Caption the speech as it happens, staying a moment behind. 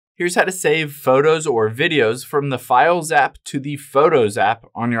Here's how to save photos or videos from the Files app to the Photos app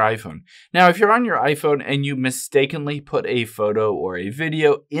on your iPhone. Now, if you're on your iPhone and you mistakenly put a photo or a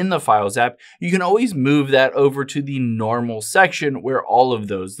video in the Files app, you can always move that over to the normal section where all of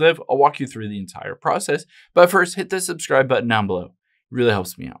those live. I'll walk you through the entire process, but first hit the subscribe button down below. It really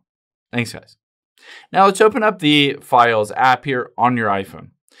helps me out. Thanks, guys. Now let's open up the Files app here on your iPhone.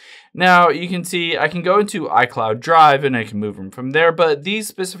 Now you can see I can go into iCloud Drive and I can move them from there, but these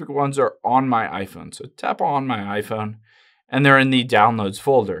specific ones are on my iPhone. So tap on my iPhone and they're in the Downloads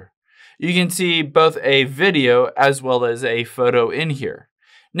folder. You can see both a video as well as a photo in here.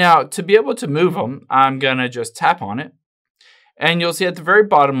 Now to be able to move them, I'm gonna just tap on it and you'll see at the very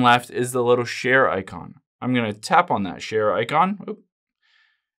bottom left is the little share icon. I'm gonna tap on that share icon.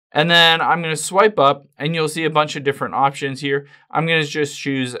 And then I'm going to swipe up and you'll see a bunch of different options here. I'm going to just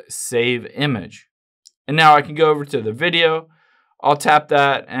choose Save Image. And now I can go over to the video. I'll tap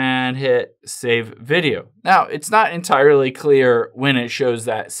that and hit Save Video. Now, it's not entirely clear when it shows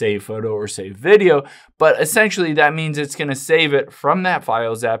that Save Photo or Save Video, but essentially that means it's going to save it from that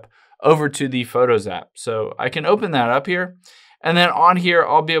Files app over to the Photos app. So I can open that up here. And then on here,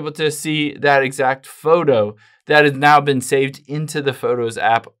 I'll be able to see that exact photo that has now been saved into the Photos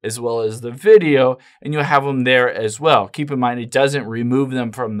app as well as the video, and you'll have them there as well. Keep in mind, it doesn't remove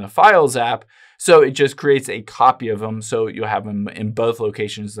them from the Files app, so it just creates a copy of them, so you'll have them in both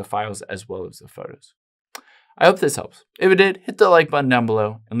locations, the files as well as the photos. I hope this helps. If it did, hit the like button down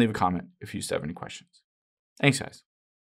below and leave a comment if you still have any questions. Thanks, guys.